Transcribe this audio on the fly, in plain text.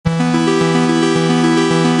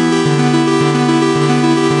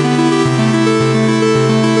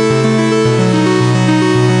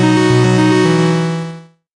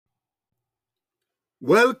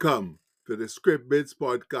Welcome to the Script Bits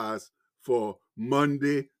podcast for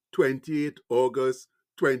Monday, 28 August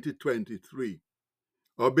 2023.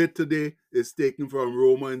 Our bit today is taken from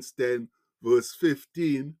Romans 10, verse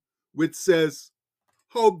 15, which says,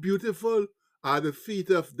 "How beautiful are the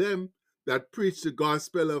feet of them that preach the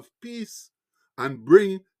gospel of peace and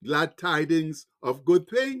bring glad tidings of good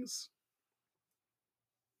things."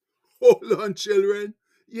 Hold on, children.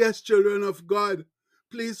 Yes, children of God.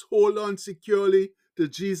 Please hold on securely to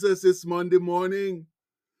Jesus this Monday morning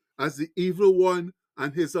as the evil one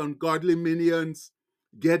and his ungodly minions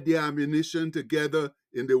get their ammunition together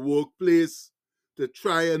in the workplace to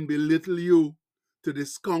try and belittle you, to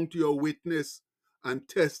discount your witness and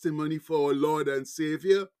testimony for our Lord and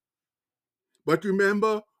Savior. But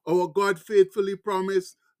remember, our God faithfully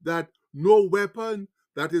promised that no weapon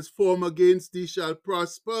that is formed against thee shall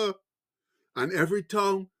prosper, and every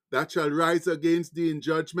tongue that shall rise against thee in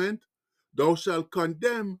judgment, thou shalt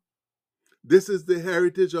condemn. This is the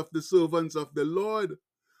heritage of the servants of the Lord,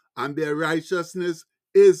 and their righteousness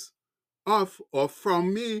is of or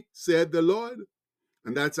from me, said the Lord.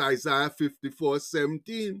 And that's Isaiah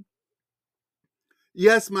 54:17.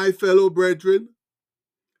 Yes, my fellow brethren,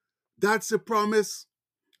 that's the promise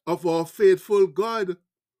of our faithful God,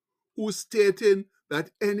 who's stating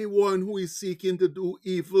that anyone who is seeking to do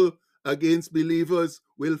evil against believers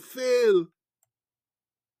will fail.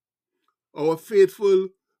 Our faithful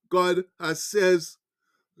God has says,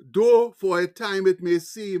 though for a time it may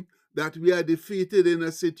seem that we are defeated in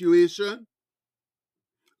a situation,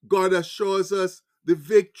 God assures us the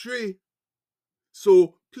victory.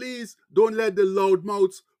 So please don't let the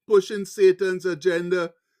loudmouths pushing Satan's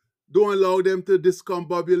agenda, don't allow them to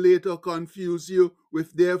discombobulate or confuse you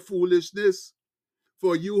with their foolishness.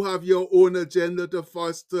 For you have your own agenda to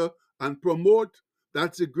foster and promote.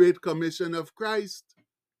 That's the Great Commission of Christ.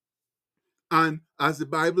 And as the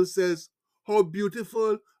Bible says, how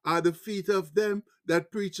beautiful are the feet of them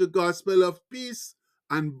that preach the gospel of peace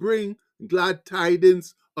and bring glad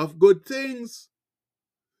tidings of good things.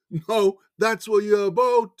 No, that's what you're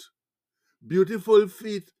about. Beautiful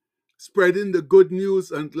feet spreading the good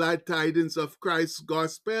news and glad tidings of Christ's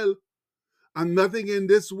gospel. And nothing in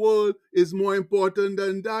this world is more important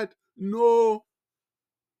than that. No.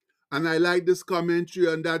 And I like this commentary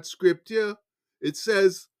on that scripture. It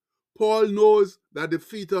says, Paul knows that the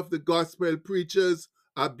feet of the gospel preachers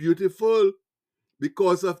are beautiful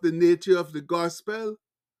because of the nature of the gospel.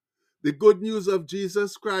 The good news of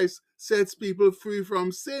Jesus Christ sets people free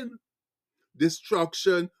from sin,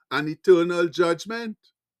 destruction, and eternal judgment.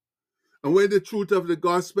 And when the truth of the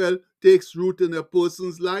gospel takes root in a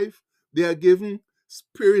person's life, they are given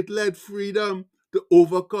spirit-led freedom to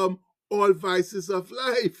overcome all vices of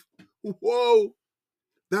life. Whoa!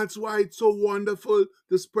 That's why it's so wonderful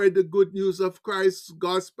to spread the good news of Christ's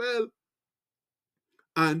gospel.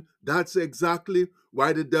 And that's exactly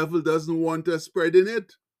why the devil doesn't want us spreading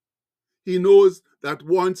it. He knows that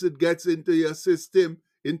once it gets into your system,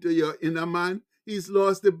 into your inner man, he's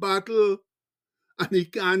lost the battle and he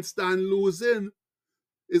can't stand losing.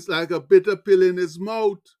 It's like a bitter pill in his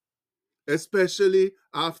mouth, especially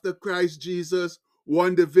after Christ Jesus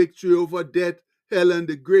won the victory over death, hell, and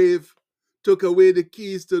the grave, took away the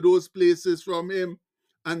keys to those places from him,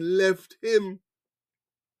 and left him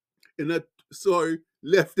a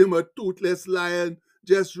toothless lion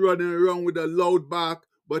just running around with a loud bark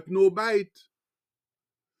but no bite.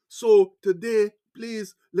 So today,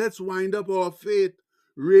 please, let's wind up our faith,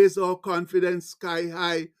 raise our confidence sky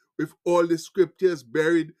high with all the scriptures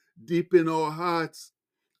buried deep in our hearts,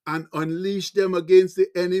 and unleash them against the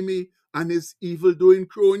enemy and his evil-doing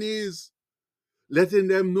cronies, letting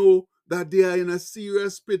them know that they are in a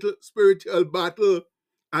serious spiritual battle,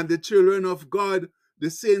 and the children of God, the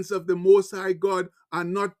saints of the Most High God, are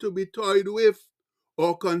not to be toyed with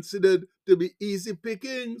or considered to be easy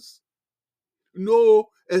pickings. No,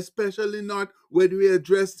 especially not when we are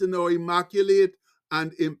dressed in our immaculate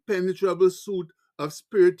and impenetrable suit of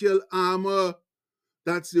spiritual armor.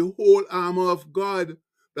 That's the whole armor of God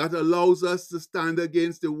that allows us to stand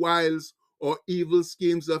against the wiles or evil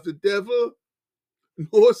schemes of the devil.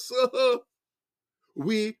 No, sir.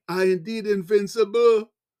 We are indeed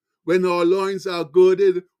invincible when our loins are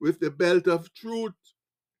girded with the belt of truth,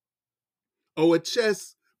 our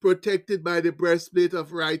chests protected by the breastplate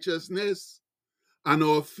of righteousness, and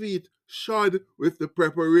our feet shod with the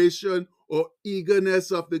preparation or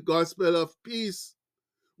eagerness of the gospel of peace,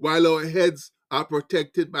 while our heads are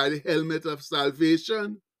protected by the helmet of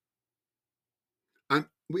salvation. And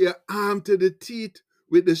we are armed to the teeth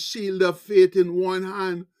with the shield of faith in one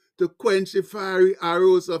hand to quench the fiery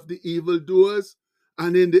arrows of the evildoers,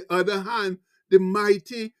 and in the other hand, the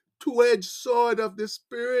mighty two-edged sword of the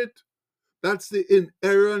Spirit. That's the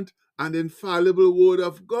inerrant and infallible word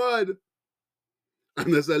of God.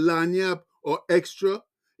 And as a lanyard or extra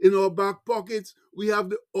in our back pockets, we have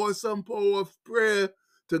the awesome power of prayer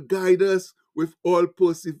to guide us with all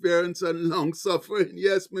perseverance and long suffering.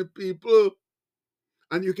 Yes, my people.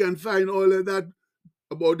 And you can find all of that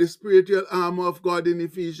about the spiritual armor of God in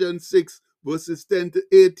Ephesians 6, verses 10 to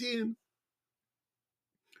 18.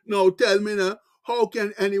 Now tell me now, how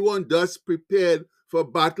can anyone thus prepared for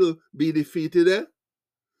battle be defeated?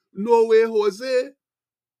 No way, Jose.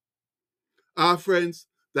 Our friends,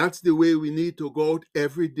 that's the way we need to go out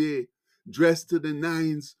every day, dressed to the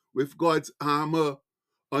nines with God's armor,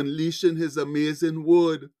 unleashing his amazing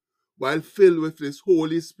word, while filled with his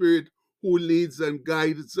Holy Spirit who leads and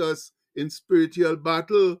guides us in spiritual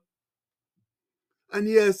battle. And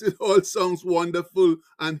yes, it all sounds wonderful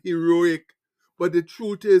and heroic, but the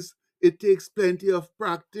truth is, it takes plenty of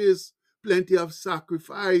practice, plenty of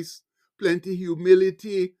sacrifice, plenty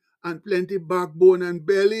humility, and plenty backbone and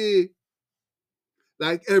belly.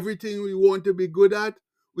 Like everything we want to be good at,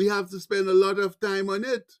 we have to spend a lot of time on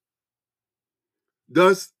it.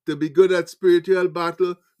 Thus, to be good at spiritual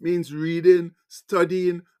battle means reading,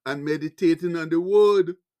 studying, and meditating on the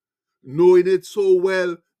word, knowing it so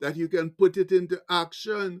well that you can put it into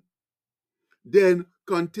action. Then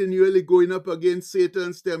continually going up against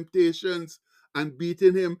Satan's temptations and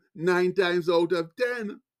beating him 9 times out of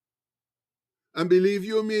 10. And believe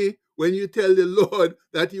you me, when you tell the Lord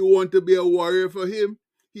that you want to be a warrior for him,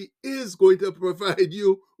 he is going to provide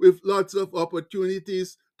you with lots of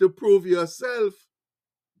opportunities to prove yourself.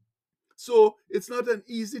 So it's not an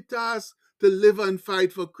easy task to live and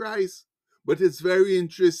fight for Christ, but it's very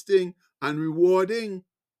interesting and rewarding.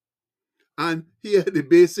 And here are the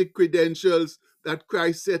basic credentials that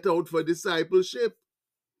Christ set out for discipleship.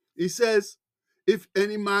 He says, if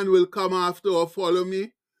any man will come after or follow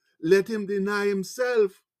me, let him deny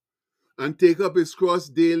himself and take up his cross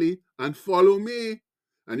daily and follow me.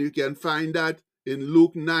 And you can find that in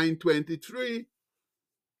Luke 9:23.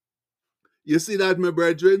 You see that, my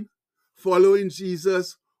brethren? Following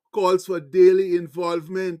Jesus calls for daily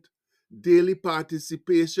involvement, daily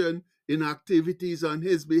participation in activities on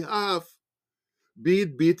his behalf, be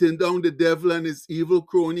it beating down the devil and his evil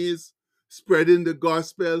cronies, spreading the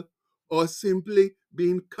gospel, or simply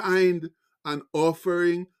being kind and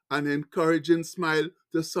offering an encouraging smile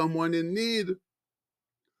to someone in need.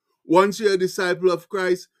 Once you're a disciple of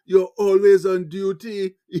Christ, you're always on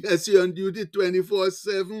duty. Yes, you're on duty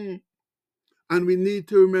 24/7. And we need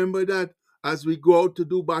to remember that as we go out to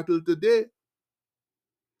do battle today.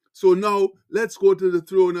 So now, let's go to the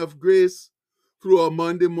throne of grace through our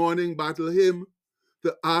Monday morning battle hymn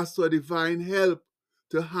to ask for divine help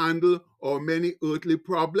to handle our many earthly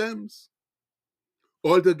problems.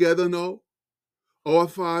 All together now, our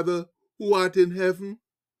Father, who art in heaven,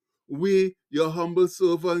 we, your humble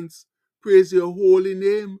servants, praise your holy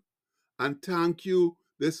name and thank you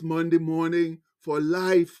this Monday morning for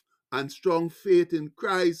life and strong faith in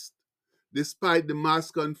Christ, despite the mass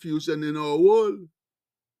confusion in our world.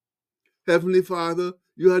 Heavenly Father,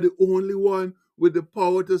 you are the only one with the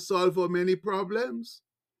power to solve our many problems.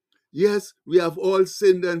 Yes, we have all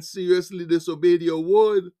sinned and seriously disobeyed your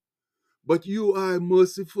word, but you are a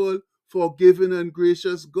merciful, forgiving, and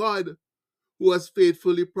gracious God who has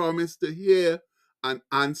faithfully promised to hear and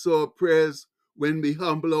answer our prayers when we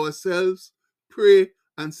humble ourselves, pray,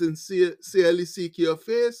 and sincerely seek your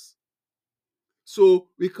face. So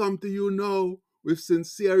we come to you now with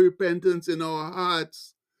sincere repentance in our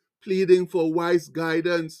hearts, pleading for wise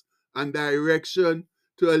guidance and direction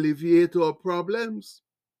to alleviate our problems.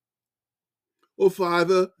 Oh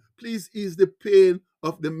Father, please ease the pain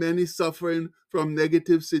of the many suffering from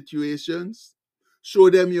negative situations. Show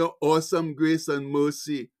them your awesome grace and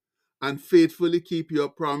mercy, and faithfully keep your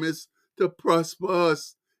promise to prosper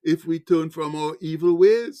us if we turn from our evil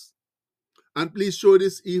ways. And please show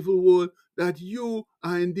this evil world that you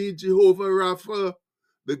are indeed Jehovah Rapha,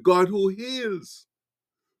 the God who heals.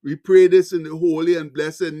 We pray this in the holy and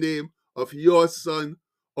blessed name of your Son,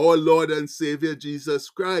 our Lord and Savior Jesus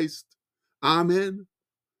Christ. Amen.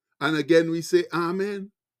 And again we say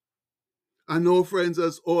amen. And now, friends,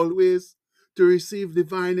 as always, to receive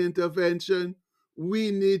divine intervention,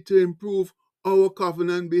 we need to improve our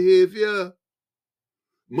covenant behavior.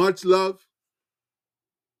 Much love.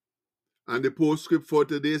 And the postscript for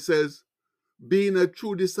today says, being a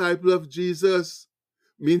true disciple of Jesus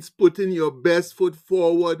means putting your best foot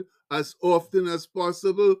forward as often as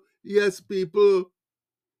possible. Yes, people,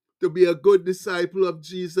 to be a good disciple of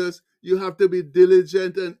Jesus, you have to be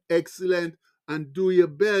diligent and excellent and do your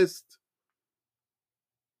best.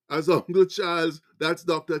 As Uncle Charles, that's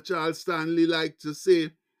Dr. Charles Stanley, like to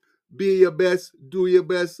say, be your best, do your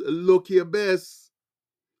best, look your best.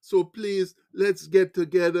 So please, let's get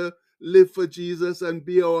together, live for Jesus, and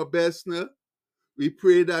be our best now. We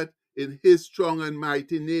pray that in his strong and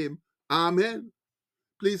mighty name. Amen.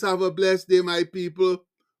 Please have a blessed day, my people.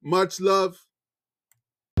 Much love.